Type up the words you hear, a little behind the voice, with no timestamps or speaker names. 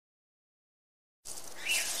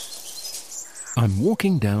I'm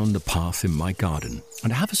walking down the path in my garden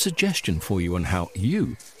and I have a suggestion for you on how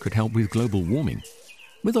you could help with global warming.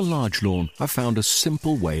 With a large lawn, I found a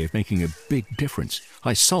simple way of making a big difference.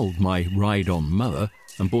 I sold my ride-on mower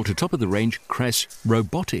and bought a top-of-the-range Cress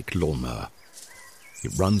robotic lawnmower.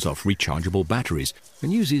 It runs off rechargeable batteries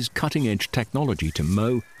and uses cutting-edge technology to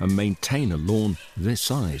mow and maintain a lawn this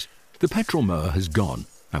size. The petrol mower has gone,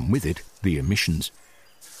 and with it, the emissions.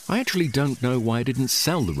 I actually don't know why I didn't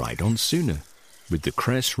sell the ride-on sooner. With the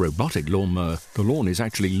Cress robotic lawnmower, the lawn is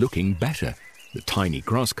actually looking better. The tiny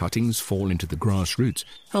grass cuttings fall into the grass roots,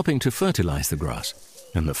 helping to fertilize the grass.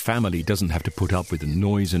 And the family doesn't have to put up with the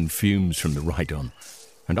noise and fumes from the ride-on.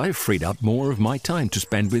 And I've freed up more of my time to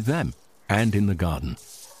spend with them and in the garden.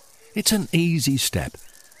 It's an easy step,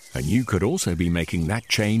 and you could also be making that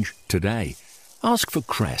change today. Ask for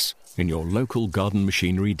Cress in your local garden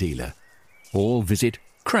machinery dealer, or visit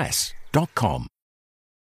cress.com.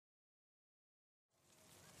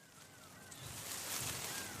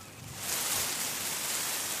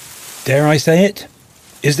 Dare I say it?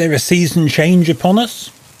 Is there a season change upon us?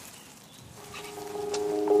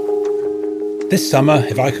 This summer,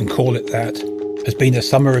 if I can call it that, has been a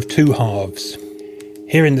summer of two halves.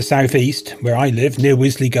 Here in the southeast, where I live, near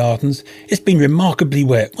Wisley Gardens, it's been remarkably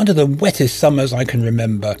wet, one of the wettest summers I can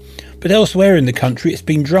remember. But elsewhere in the country, it's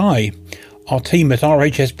been dry. Our team at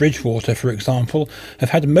RHS Bridgewater, for example, have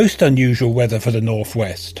had most unusual weather for the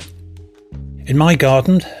northwest. In my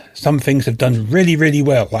garden, some things have done really, really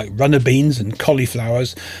well, like runner beans and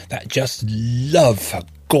cauliflowers that just love a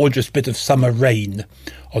gorgeous bit of summer rain.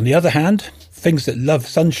 On the other hand, things that love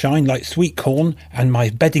sunshine, like sweet corn and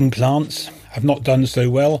my bedding plants, have not done so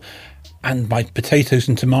well, and my potatoes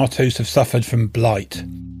and tomatoes have suffered from blight.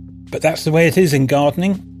 But that's the way it is in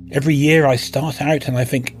gardening. Every year I start out and I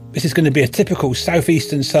think, this is going to be a typical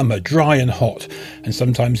southeastern summer, dry and hot, and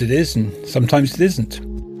sometimes it is and sometimes it isn't.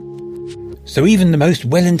 So even the most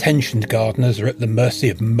well-intentioned gardeners are at the mercy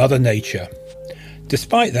of Mother Nature.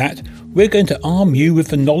 Despite that, we're going to arm you with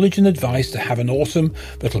the knowledge and advice to have an autumn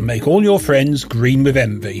that'll make all your friends green with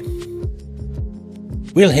envy.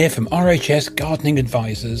 We'll hear from RHS gardening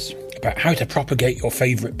advisors about how to propagate your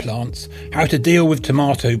favourite plants, how to deal with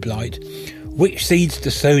tomato blight, which seeds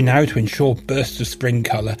to sow now to ensure bursts of spring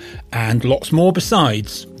colour, and lots more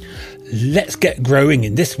besides. Let's get growing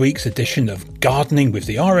in this week's edition of Gardening with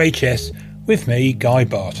the RHS with me, Guy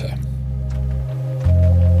Barter.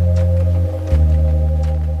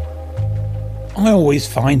 I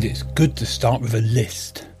always find it's good to start with a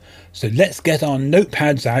list. So let's get our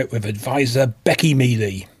notepads out with advisor Becky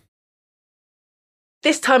Mealy.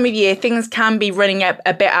 This time of year, things can be running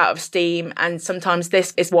a bit out of steam, and sometimes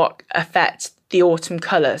this is what affects the autumn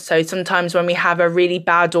colour. So sometimes when we have a really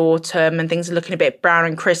bad autumn and things are looking a bit brown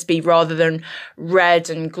and crispy rather than red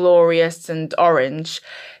and glorious and orange,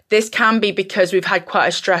 this can be because we've had quite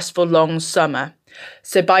a stressful long summer.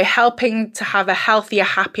 So by helping to have a healthier,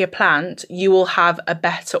 happier plant, you will have a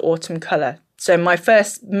better autumn colour. So my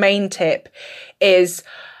first main tip is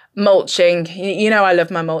mulching. You know I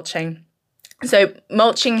love my mulching. So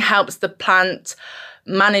mulching helps the plant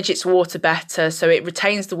manage its water better. So it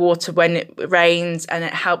retains the water when it rains and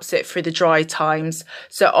it helps it through the dry times.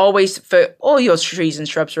 So always, for all your trees and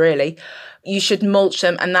shrubs really, you should mulch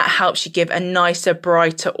them, and that helps you give a nicer,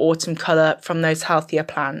 brighter autumn colour from those healthier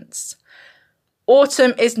plants.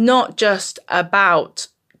 Autumn is not just about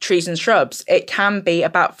trees and shrubs. It can be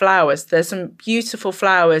about flowers. There's some beautiful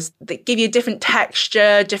flowers that give you different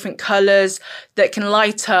texture, different colours that can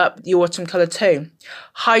light up the autumn colour too.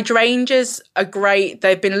 Hydrangeas are great.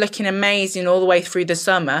 They've been looking amazing all the way through the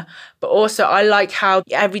summer, but also I like how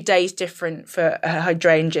every day is different for a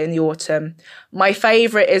hydrangea in the autumn. My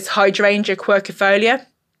favourite is Hydrangea quercifolia.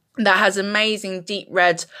 That has amazing deep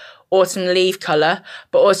red autumn leaf colour,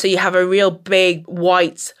 but also you have a real big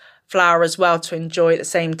white flower as well to enjoy at the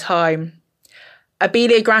same time.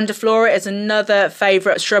 Abelia grandiflora is another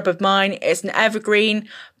favourite shrub of mine. It's an evergreen,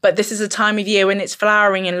 but this is a time of year when it's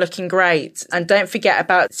flowering and looking great. And don't forget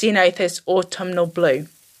about Ceanothus autumnal blue.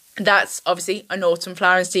 That's obviously an autumn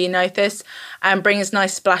flower in Ceanothus and brings a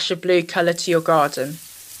nice splash of blue colour to your garden.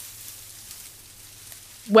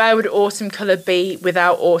 Where would autumn colour be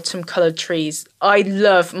without autumn coloured trees? I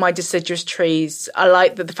love my deciduous trees. I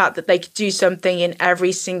like the fact that they could do something in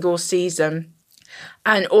every single season.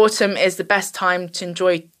 And autumn is the best time to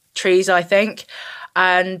enjoy trees, I think,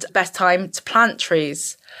 and best time to plant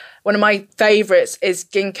trees. One of my favourites is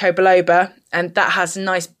Ginkgo biloba, and that has a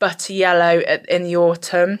nice butter yellow in the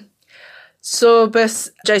autumn. Sorbus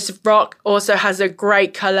Joseph Rock also has a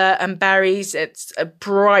great colour and berries. It's a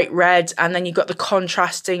bright red, and then you've got the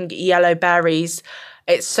contrasting yellow berries.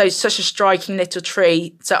 It's such a striking little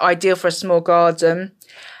tree, so ideal for a small garden.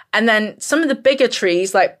 And then some of the bigger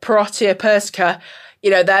trees like Parotia persica,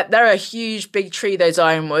 they're a huge big tree, those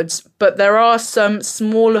ironwoods, but there are some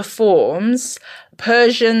smaller forms.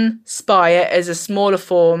 Persian spire is a smaller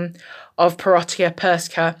form of Parotia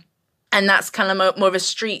persica, and that's kind of more of a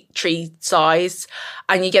street tree size,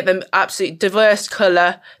 and you get the absolute diverse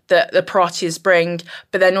colour that the Parotias bring,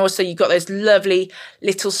 but then also you've got those lovely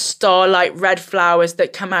little starlight red flowers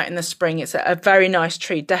that come out in the spring. It's a very nice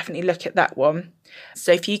tree. Definitely look at that one.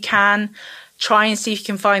 So if you can, try and see if you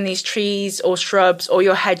can find these trees or shrubs or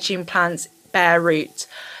your hedging plants bare root.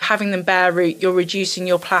 Having them bare root, you're reducing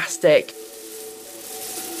your plastic.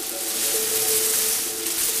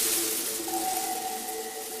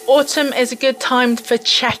 Autumn is a good time for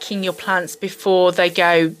checking your plants before they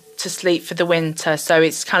go to sleep for the winter. So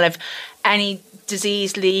it's kind of any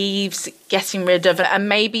diseased leaves, getting rid of it, and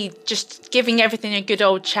maybe just giving everything a good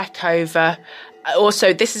old check over.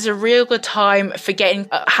 Also, this is a real good time for getting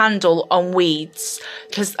a handle on weeds,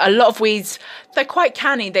 because a lot of weeds, they're quite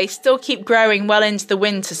canny. They still keep growing well into the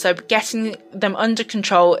winter. So getting them under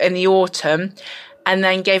control in the autumn and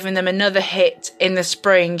then giving them another hit in the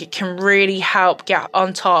spring can really help get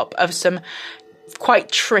on top of some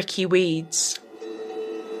quite tricky weeds.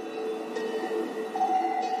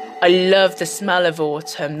 I love the smell of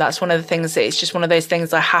autumn. That's one of the things that it's just one of those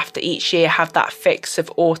things I have to each year have that fix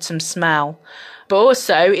of autumn smell. But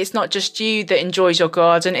also, it's not just you that enjoys your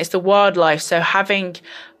garden, it's the wildlife. So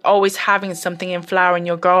always having something in flower in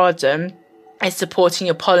your garden is supporting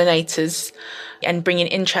your pollinators and bringing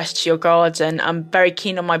interest to your garden. I'm very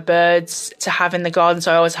keen on my birds to have in the garden,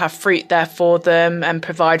 so I always have fruit there for them and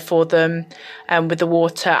provide for them with the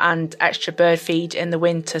water and extra bird feed in the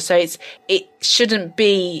winter. So it shouldn't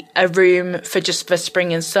be a room for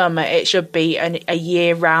spring and summer. It should be a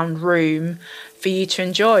year-round room for you to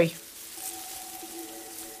enjoy.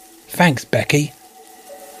 Thanks, Becky.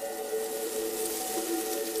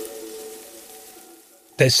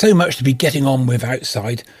 There's so much to be getting on with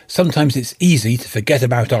outside, sometimes it's easy to forget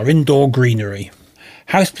about our indoor greenery.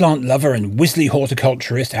 Houseplant lover and Wisley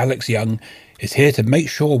horticulturist Alex Young is here to make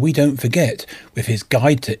sure we don't forget with his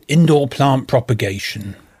guide to indoor plant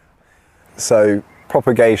propagation. So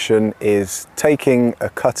propagation is taking a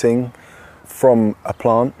cutting from a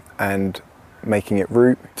plant and making it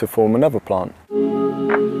root to form another plant.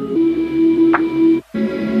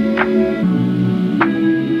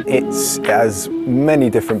 It has many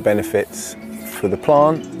different benefits for the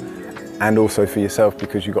plant and also for yourself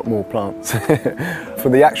because you've got more plants. For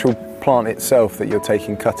the actual plant itself that you're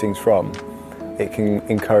taking cuttings from, it can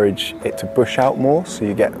encourage it to bush out more, so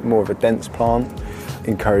you get more of a dense plant,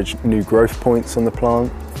 encourage new growth points on the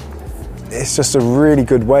plant. It's just a really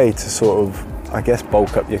good way to sort of,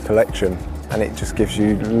 bulk up your collection, and it just gives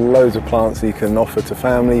you loads of plants that you can offer to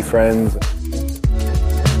family, friends.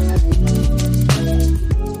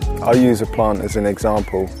 I'll use a plant as an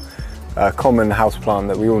example, a common house plant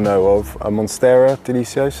that we all know of, a Monstera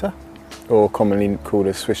deliciosa, or commonly called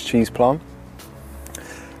a Swiss cheese plant.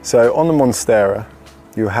 So on the Monstera,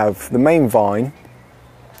 you have the main vine,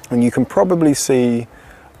 and you can probably see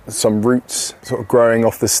some roots sort of growing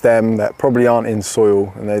off the stem that probably aren't in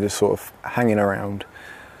soil, and they're just sort of hanging around.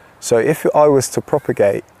 So if I was to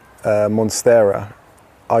propagate Monstera,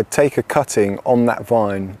 I'd take a cutting on that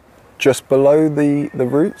vine just below the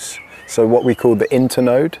roots, so what we call the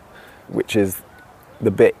internode, which is the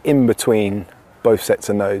bit in between both sets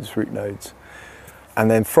of nodes, root nodes. And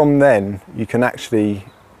then from then, you can actually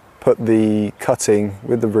put the cutting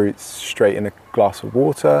with the roots straight in a glass of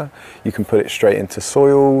water, you can put it straight into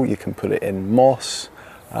soil, you can put it in moss,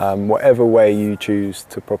 whatever way you choose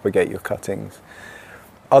to propagate your cuttings.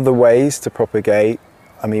 Other ways to propagate,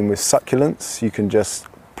 with succulents, you can just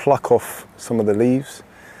pluck off some of the leaves,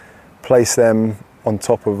 place them on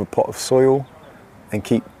top of a pot of soil and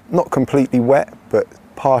keep not completely wet but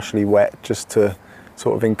partially wet, just to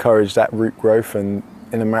sort of encourage that root growth, and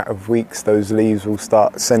in a matter of weeks those leaves will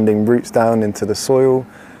start sending roots down into the soil,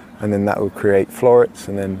 and then that will create florets,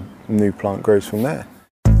 and then a new plant grows from there.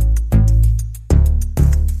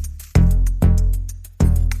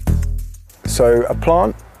 So a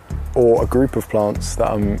plant or a group of plants that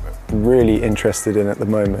I'm really interested in at the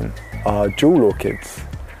moment are jewel orchids.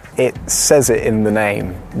 It says it in the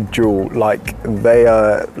name, jewel, like they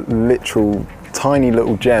are literal tiny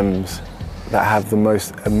little gems that have the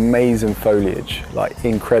most amazing foliage, like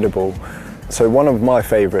incredible. So one of my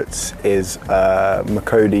favourites is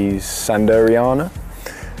Macodes sanderiana,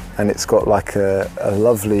 and it's got like a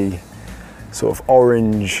lovely sort of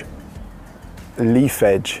orange leaf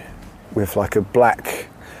edge with like a black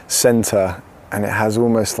centre, and it has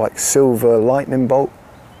almost like silver lightning bolt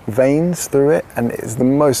veins through it, and it's the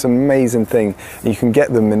most amazing thing. You can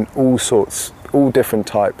get them in all different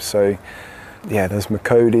types. So yeah, there's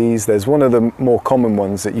Macodis. There's one of the more common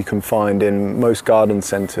ones that you can find in most garden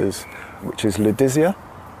centres, which is Ludisia.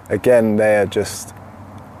 Again, they are just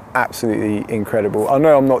absolutely incredible. I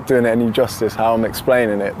know I'm not doing it any justice how I'm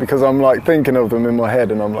explaining it, because I'm like thinking of them in my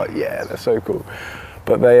head and I'm like, yeah, they're so cool.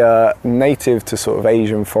 But they are native to sort of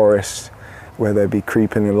Asian forests, where they'd be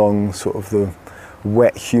creeping along sort of the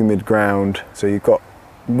wet, humid ground. So you've got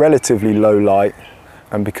relatively low light,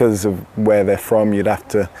 and because of where they're from, you'd have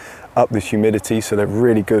to up the humidity, so they're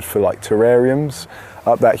really good for like terrariums.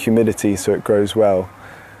 Up that humidity so it grows well.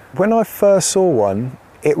 When I first saw one,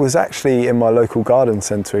 it was actually in my local garden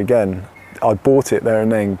centre again. I bought it there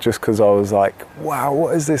and then just because I was like, wow,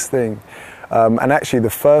 what is this thing? And actually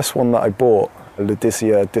the first one that I bought,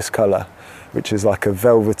 Ludisia discolor, which is like a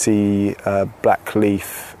velvety black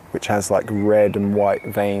leaf which has like red and white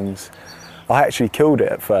veins, I actually killed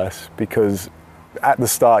it at first, because at the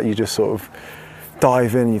start you just sort of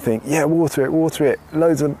dive in, you think, yeah, water it,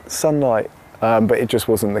 loads of sunlight, but it just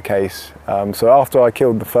wasn't the case. So after I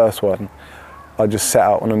killed the first one, I just set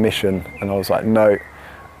out on a mission, and I was like, no,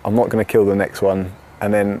 I'm not going to kill the next one.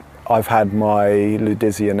 And then I've had my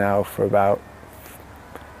Ludisia now for about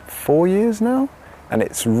 4 years now, and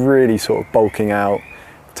it's really sort of bulking out,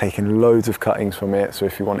 taking loads of cuttings from it, so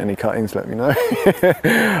if you want any cuttings, let me know.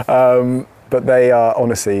 But they are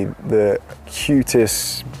honestly the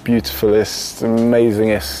cutest, beautifulest,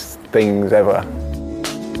 amazingest things ever.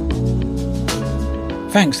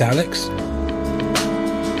 Thanks, Alex.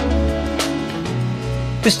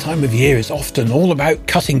 This time of year is often all about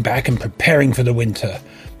cutting back and preparing for the winter,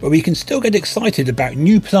 but we can still get excited about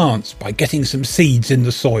new plants by getting some seeds in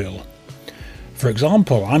the soil. For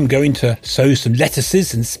example, I'm going to sow some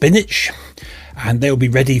lettuces and spinach, and they'll be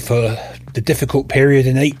ready for the difficult period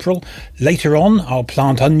in April. Later on, I'll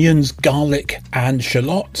plant onions, garlic and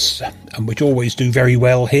shallots, which always do very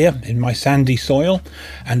well here in my sandy soil.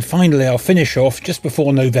 And finally, I'll finish off just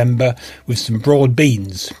before November with some broad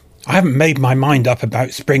beans. I haven't made my mind up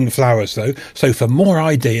about spring flowers though, so for more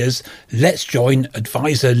ideas, let's join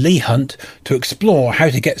advisor Lee Hunt to explore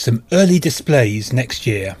how to get some early displays next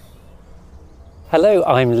year. Hello,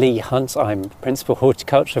 I'm Lee Hunt. I'm Principal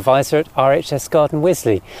Horticulture Advisor at RHS Garden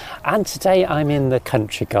Wisley, and today I'm in the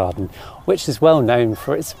Country Garden, which is well known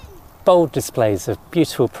for its bold displays of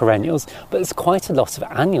beautiful perennials, but there's quite a lot of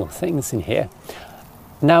annual things in here.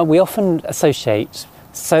 Now, we often associate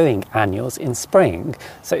sowing annuals in spring,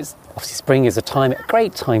 so obviously spring is a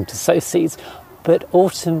great time to sow seeds, but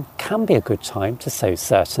autumn can be a good time to sow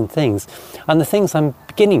certain things. And the things I'm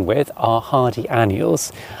beginning with are hardy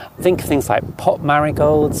annuals. Think of things like pot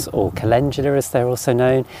marigolds, or calendula as they're also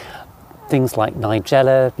known, things like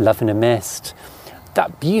nigella, love in a mist,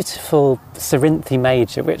 that beautiful Cerinthe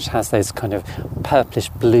major, which has those kind of purplish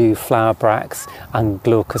blue flower bracts and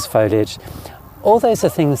glaucous foliage. All those are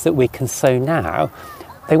things that we can sow now.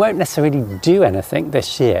 They won't necessarily do anything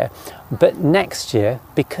this year, but next year,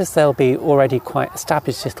 because they'll be already quite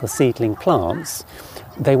established little seedling plants,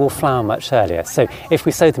 they will flower much earlier. So if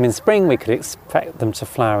we sow them in spring, we could expect them to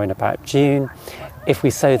flower in about June. If we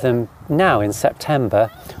sow them now in September,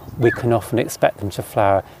 we can often expect them to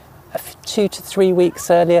flower 2 to 3 weeks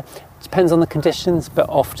earlier. Depends on the conditions, but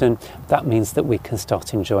often that means that we can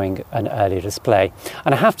start enjoying an earlier display.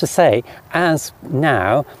 And I have to say, as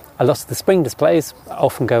now, a lot of the spring displays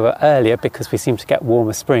often go earlier because we seem to get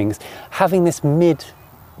warmer springs. Having this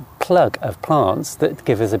mid-plug of plants that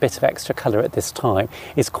give us a bit of extra colour at this time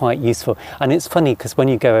is quite useful. And it's funny because when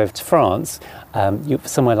you go over to France,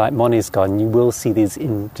 somewhere like Moni's Garden, you will see these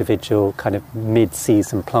individual kind of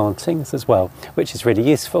mid-season plantings as well, which is really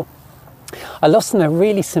useful. A lot of them are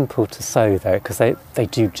really simple to sow though, because they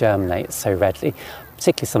do germinate so readily,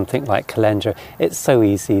 particularly something like calendula. It's so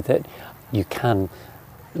easy that you can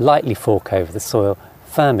lightly fork over the soil,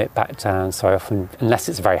 firm it back down, so I often, unless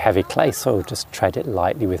it's very heavy clay soil, just tread it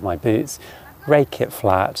lightly with my boots, rake it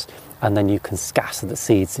flat, and then you can scatter the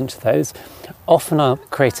seeds into those. Often I'll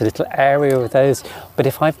create a little area of those, but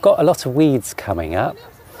if I've got a lot of weeds coming up,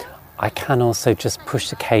 I can also just push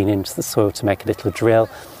the cane into the soil to make a little drill,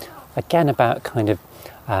 again about kind of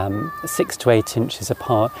 6 to 8 inches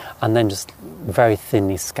apart, and then just very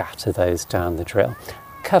thinly scatter those down the drill.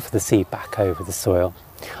 Cover the seed back over the soil.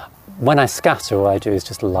 When I scatter, all I do is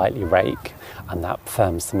just lightly rake, and that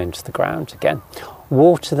firms them into the ground again.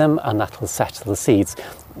 Water them, and that'll settle the seeds.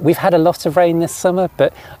 We've had a lot of rain this summer,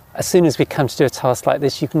 but As soon as we come to do a task like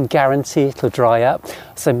this, you can guarantee it'll dry up,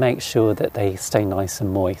 so make sure that they stay nice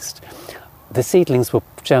and moist. The seedlings will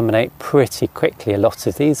germinate pretty quickly, a lot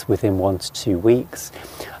of these, within 1 to 2 weeks.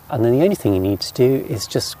 And then the only thing you need to do is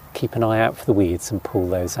just keep an eye out for the weeds and pull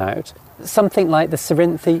those out. Something like the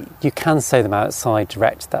Cerinthe, you can sow them outside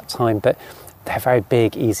direct at that time, but they're very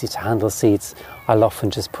big, easy to handle seeds. I'll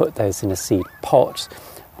often just put those in a seed pot,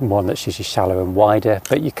 one that's usually shallow and wider,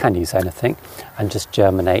 but you can use anything, and just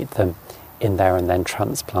germinate them in there and then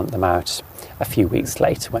transplant them out a few weeks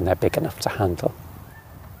later when they're big enough to handle.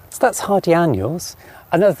 So that's hardy annuals.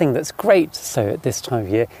 Another thing that's great to sow at this time of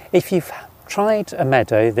year, if you've tried a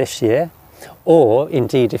meadow this year, or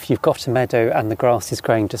indeed if you've got a meadow and the grass is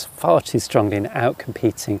growing just far too strongly and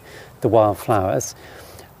out-competing the wildflowers,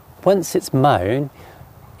 once it's mown,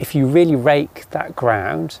 if you really rake that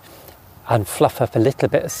ground and fluff up a little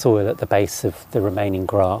bit of soil at the base of the remaining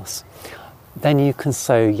grass, then you can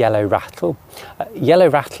sow yellow rattle. Yellow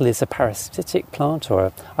rattle is a parasitic plant,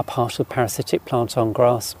 or a partial parasitic plant on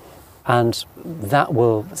grass, and that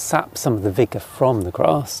will sap some of the vigour from the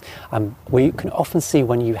grass. And we can often see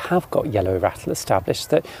when you have got yellow rattle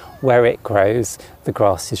established that where it grows, the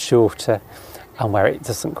grass is shorter, and where it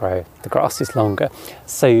doesn't grow, the grass is longer.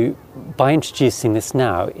 So by introducing this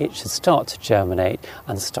now, it should start to germinate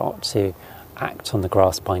and start to act on the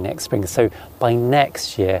grass by next spring. So by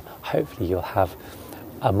next year, hopefully you'll have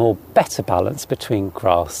a more better balance between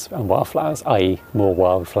grass and wildflowers, i.e. more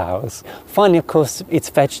wildflowers. Finally, of course, it's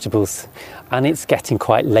vegetables, and it's getting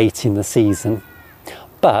quite late in the season,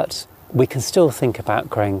 but we can still think about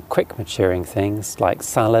growing quick maturing things like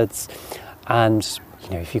salads. And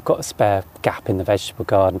if you've got a spare gap in the vegetable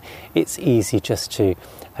garden, it's easy just to,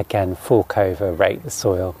 again, fork over, rake the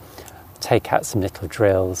soil, take out some little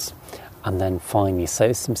drills, and then finally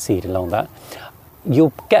sow some seed along that.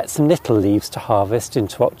 You'll get some little leaves to harvest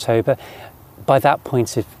into October. By that point,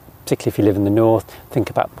 particularly if you live in the north,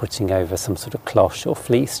 think about putting over some sort of cloche or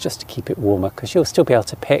fleece just to keep it warmer, because you'll still be able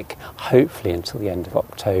to pick, hopefully, until the end of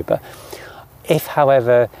October. If,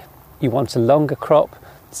 however, you want a longer crop,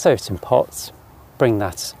 sow it in pots, bring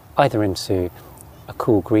that either into a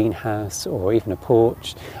cool greenhouse or even a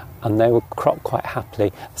porch, and they will crop quite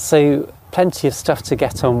happily. So plenty of stuff to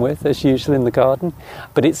get on with, as usual, in the garden,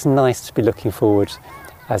 but it's nice to be looking forward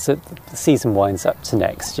as the season winds up to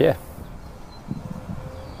next year.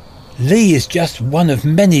 Lee is just one of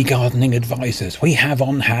many gardening advisors we have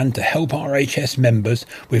on hand to help RHS members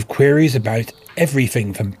with queries about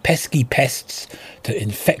everything from pesky pests to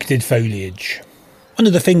infected foliage. One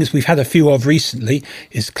of the things we've had a few of recently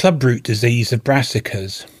is clubroot disease of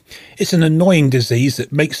brassicas. It's an annoying disease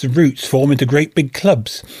that makes the roots form into great big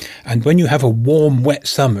clubs, and when you have a warm, wet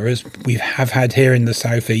summer, as we have had here in the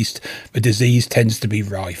southeast, the disease tends to be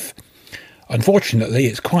rife. Unfortunately,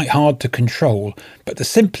 it's quite hard to control, but the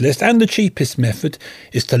simplest and the cheapest method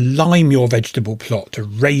is to lime your vegetable plot to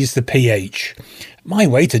raise the pH. My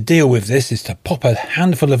way to deal with this is to pop a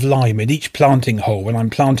handful of lime in each planting hole when I'm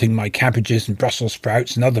planting my cabbages and Brussels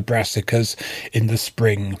sprouts and other brassicas in the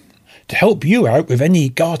spring. To help you out with any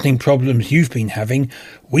gardening problems you've been having,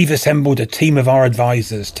 we've assembled a team of our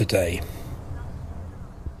advisors today.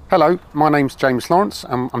 Hello, my name's James Lawrence.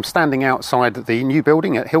 I'm standing outside the new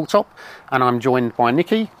building at Hilltop, and I'm joined by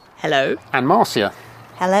Nikki. Hello. And Marcia.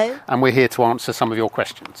 Hello. And we're here to answer some of your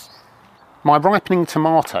questions. My ripening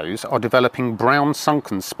tomatoes are developing brown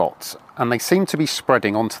sunken spots, and they seem to be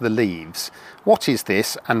spreading onto the leaves. What is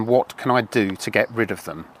this, and what can I do to get rid of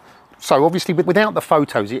them? So obviously without the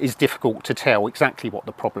photos it is difficult to tell exactly what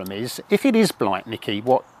the problem is. If it is blight, Nikki,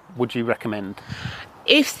 what would you recommend?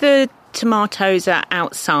 If the tomatoes are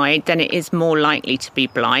outside, then it is more likely to be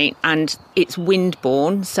blight, and it's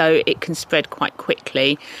wind-borne, so it can spread quite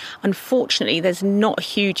quickly. Unfortunately, there's not a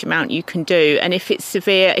huge amount you can do, and if it's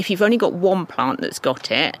severe, if you've only got one plant that's got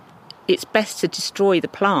it, it's best to destroy the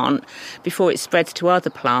plant before it spreads to other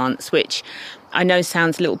plants, which I know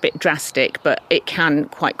sounds a little bit drastic, but it can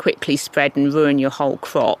quite quickly spread and ruin your whole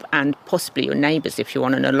crop and possibly your neighbours if you're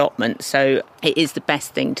on an allotment. So it is the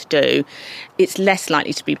best thing to do. It's less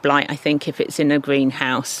likely to be blight, I think, if it's in a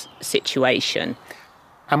greenhouse situation.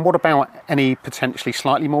 And what about any potentially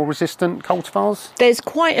slightly more resistant cultivars? There's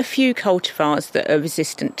quite a few cultivars that are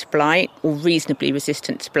resistant to blight, or reasonably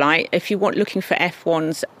resistant to blight. If you want looking for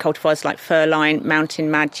F1s, cultivars like Furline, Mountain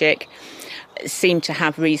Magic seem to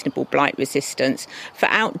have reasonable blight resistance. For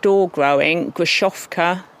outdoor growing,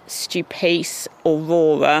 Grashofka, Stupice,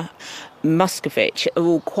 Aurora, Muscovich are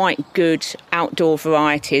all quite good outdoor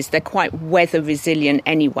varieties. They're quite weather resilient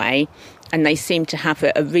anyway, and they seem to have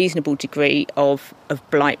a reasonable degree of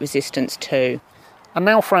blight resistance too. And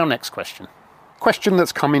now for our next question. Question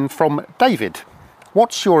that's come in from David.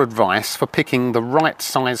 What's your advice for picking the right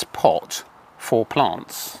size pot for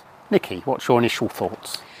plants? Nikki, what's your initial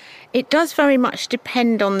thoughts? It does very much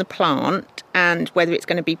depend on the plant and whether it's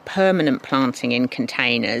going to be permanent planting in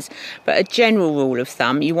containers. But a general rule of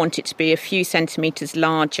thumb, you want it to be a few centimetres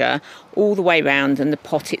larger all the way round than the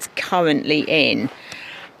pot it's currently in.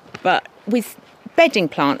 But with bedding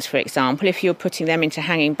plants, for example, if you're putting them into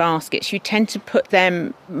hanging baskets, you tend to put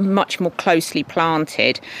them much more closely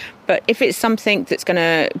planted. But if it's something that's going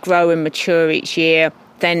to grow and mature each year,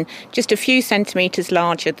 then just a few centimetres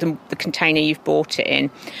larger than the container you've bought it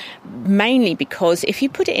in. Mainly because if you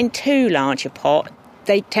put it in too large a pot,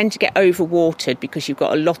 they tend to get overwatered because you've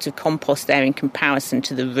got a lot of compost there in comparison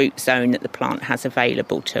to the root zone that the plant has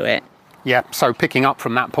available to it. Yeah, so picking up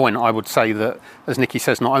from that point, I would say that, as Nikki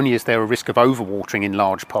says, not only is there a risk of overwatering in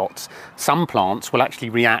large pots, some plants will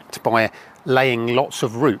actually react by laying lots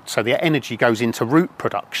of roots. So their energy goes into root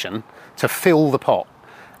production to fill the pot.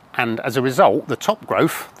 And as a result, the top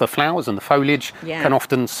growth, the flowers and the foliage can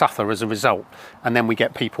often suffer as a result. And then we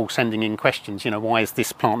get people sending in questions, why is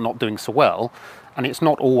this plant not doing so well? And it's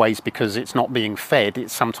not always because it's not being fed.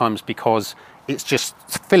 It's sometimes because it's just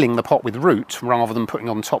filling the pot with root rather than putting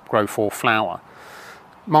on top growth or flower.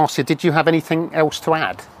 Marcia, did you have anything else to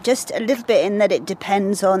add? Just a little bit in that it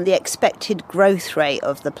depends on the expected growth rate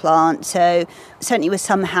of the plant. So certainly with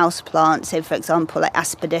some house plants, say for example like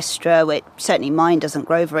Aspidistra, which certainly mine doesn't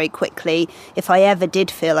grow very quickly. If I ever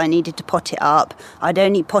did feel I needed to pot it up, I'd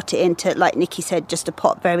only pot it into, like Nikki said, just a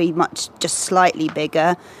pot very much just slightly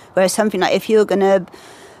bigger. Whereas something like if you're going to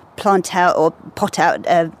plant out or pot out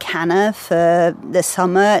a canna for the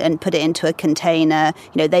summer and put it into a container,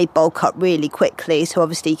 they bulk up really quickly. So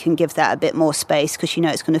obviously you can give that a bit more space because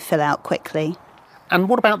it's going to fill out quickly. And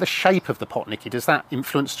what about the shape of the pot, Nikki? Does that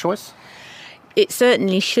influence choice? It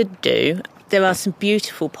certainly should do. There are some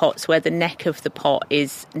beautiful pots where the neck of the pot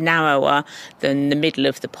is narrower than the middle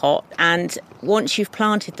of the pot. And once you've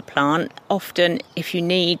planted the plant, often if you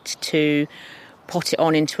need to pot it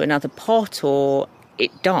on into another pot or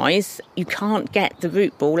it dies, you can't get the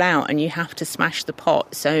root ball out and you have to smash the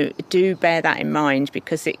pot. So do bear that in mind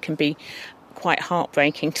because it can be quite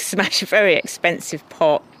heartbreaking to smash a very expensive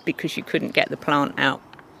pot because you couldn't get the plant out.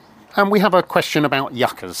 And we have a question about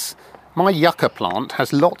yuccas. My yucca plant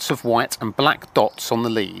has lots of white and black dots on the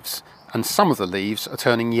leaves and some of the leaves are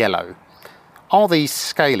turning yellow. Are these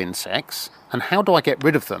scale insects and how do I get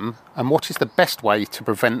rid of them and what is the best way to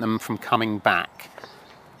prevent them from coming back?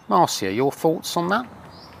 Marcia, your thoughts on that?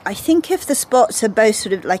 I think if the spots are both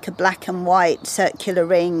sort of like a black and white circular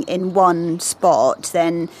ring in one spot,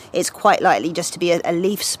 then it's quite likely just to be a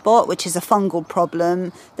leaf spot, which is a fungal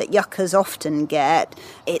problem that yuccas often get.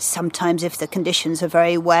 It's sometimes if the conditions are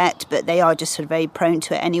very wet, but they are just sort of very prone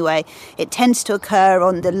to it anyway. It tends to occur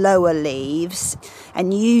on the lower leaves,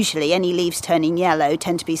 and usually any leaves turning yellow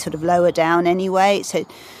tend to be sort of lower down anyway. So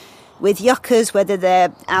with yuccas, whether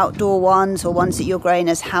they're outdoor ones or ones that you're growing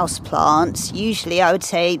as house plants, usually I would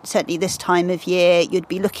say certainly this time of year you'd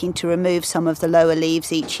be looking to remove some of the lower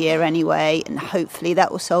leaves each year anyway, and hopefully that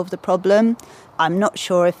will solve the problem. I'm not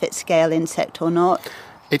sure if it's scale insect or not.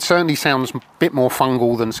 It certainly sounds a bit more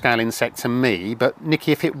fungal than scale insect to me, but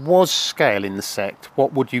Nikki, if it was scale insect,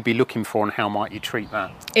 what would you be looking for and how might you treat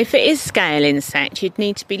that? If it is scale insect, you'd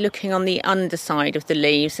need to be looking on the underside of the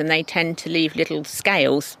leaves and they tend to leave little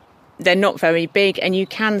scales. They're not very big and you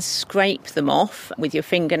can scrape them off with your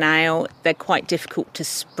fingernail. They're quite difficult to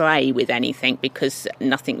spray with anything because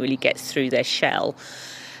nothing really gets through their shell.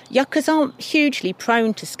 Yuccas aren't hugely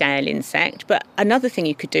prone to scale insect, but another thing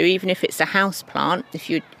you could do, even if it's a house plant, if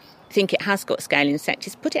you think it has got scale insect,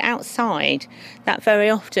 is put it outside. That very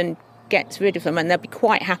often gets rid of them and they'll be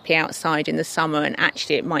quite happy outside in the summer, and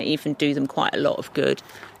actually it might even do them quite a lot of good.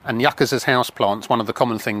 And yuccas as houseplants, one of the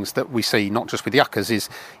common things that we see, not just with yuccas, is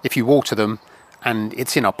if you water them and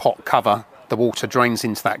it's in a pot cover, the water drains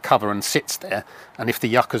into that cover and sits there. And if the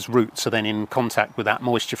yucca's roots are then in contact with that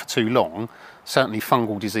moisture for too long, certainly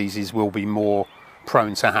fungal diseases will be more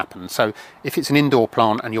prone to happen. So if it's an indoor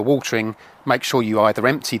plant and you're watering, make sure you either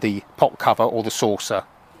empty the pot cover or the saucer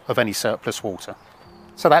of any surplus water.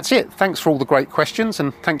 So that's it. Thanks for all the great questions,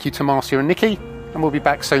 and thank you to Marcia and Nikki, and we'll be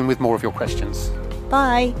back soon with more of your questions.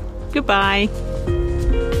 Bye. Goodbye.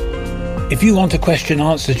 If you want a question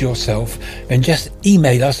answered yourself, then just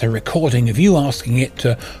email us a recording of you asking it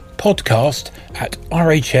to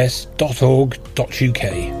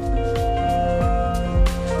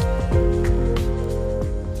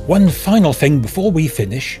podcast@rhs.org.uk. One final thing before we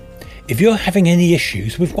finish. If you're having any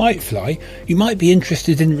issues with whitefly, you might be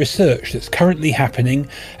interested in research that's currently happening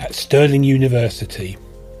at Stirling University.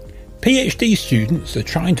 PhD students are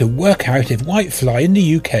trying to work out if whitefly in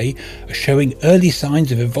the UK are showing early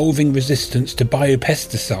signs of evolving resistance to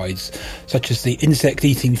biopesticides, such as the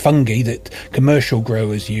insect-eating fungi that commercial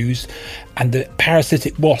growers use and the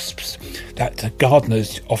parasitic wasps that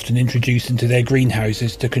gardeners often introduce into their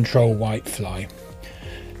greenhouses to control whitefly.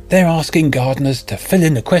 They're asking gardeners to fill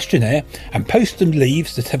in a questionnaire and post them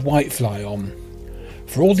leaves that have whitefly on.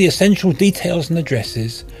 For all the essential details and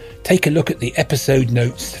addresses, take a look at the episode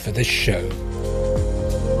notes for this show.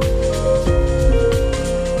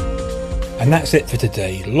 And that's it for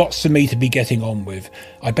today. Lots for me to be getting on with.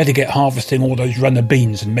 I better get harvesting all those runner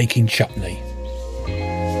beans and making chutney.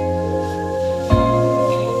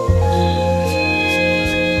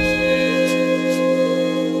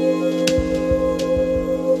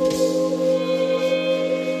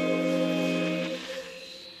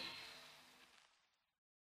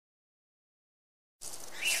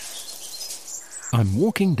 I'm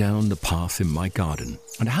walking down the path in my garden,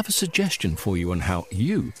 and I have a suggestion for you on how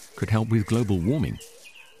you could help with global warming.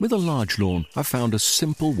 With a large lawn, I found a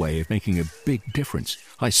simple way of making a big difference.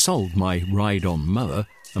 I sold my ride-on mower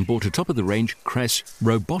and bought a top-of-the-range Cress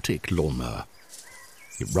robotic lawnmower.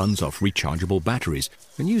 It runs off rechargeable batteries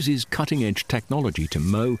and uses cutting-edge technology to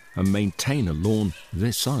mow and maintain a lawn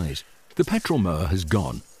this size. The petrol mower has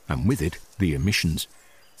gone, and with it, the emissions.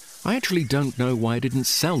 I actually don't know why I didn't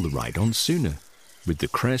sell the ride-on sooner. With the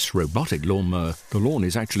Cress robotic lawnmower, the lawn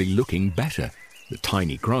is actually looking better. The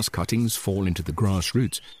tiny grass cuttings fall into the grass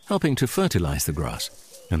roots, helping to fertilize the grass.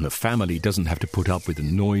 And the family doesn't have to put up with the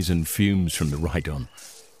noise and fumes from the ride-on.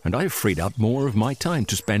 And I've freed up more of my time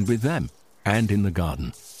to spend with them and in the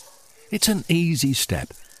garden. It's an easy step,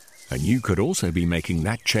 and you could also be making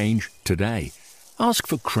that change today. Ask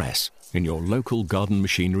for Cress in your local garden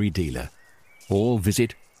machinery dealer, or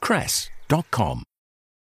visit cress.com.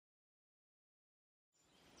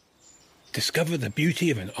 Discover the beauty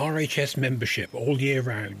of an RHS membership all year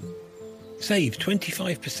round. Save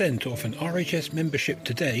 25% off an RHS membership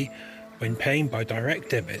today when paying by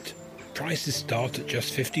direct debit. Prices start at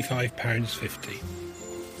just £55.50.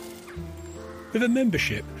 With a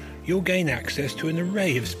membership, you'll gain access to an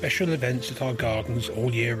array of special events at our gardens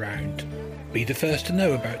all year round. Be the first to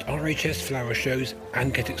know about RHS flower shows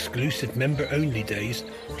and get exclusive member-only days,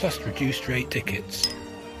 plus reduced rate tickets.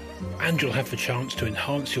 And you'll have the chance to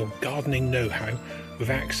enhance your gardening know-how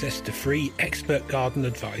with access to free expert garden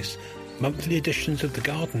advice, monthly editions of the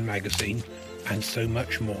Garden magazine, and so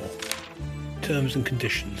much more. Terms and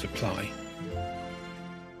conditions apply.